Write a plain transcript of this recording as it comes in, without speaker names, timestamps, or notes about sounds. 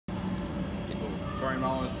Join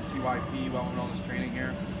Wellman with TYP, Wellman Wellness Training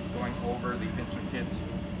here, going over the intricate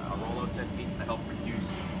rollout techniques to help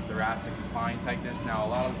reduce thoracic spine tightness. Now, a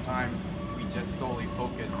lot of the times we just solely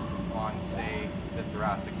focus on, say, the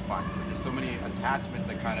thoracic spine. But there's so many attachments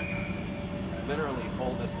that kind of literally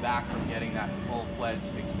hold us back from getting that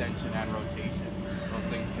full-fledged extension and rotation. Those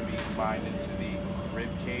things can be combined into the rib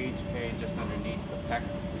cage, okay, just underneath the pec,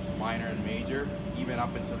 minor and major, even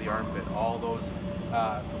up into the armpit. All those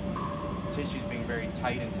tissues being very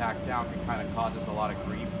tight and tacked down can kind of cause us a lot of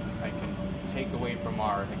grief and can take away from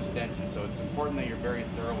our extension. So it's important that you're very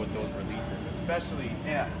thorough with those releases, especially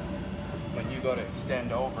if when you go to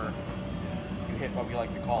extend over, you hit what we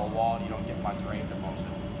like to call a wall and you don't get much range of motion.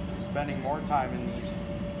 Spending more time in these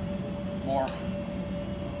more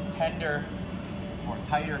tender or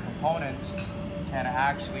tighter components can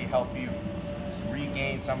actually help you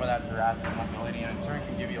regain some of that thoracic mobility, and in turn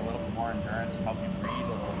can give you a little bit more endurance and help you breathe a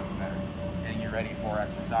little bit better, getting you ready for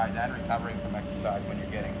exercise and recovering from exercise when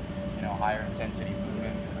you're getting, you know, higher intensity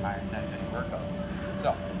movements and higher intensity workouts.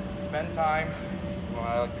 So spend time, what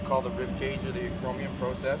I like to call the rib cage or the acromion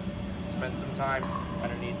process. Spend some time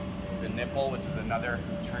underneath the nipple, which is another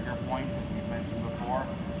trigger point, as we mentioned before,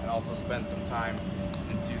 and also spend some time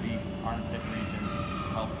into the armpit region to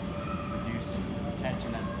help reduce the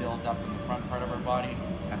tension that builds up in the front part of our body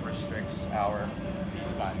and restricts our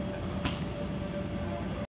V-spine extension.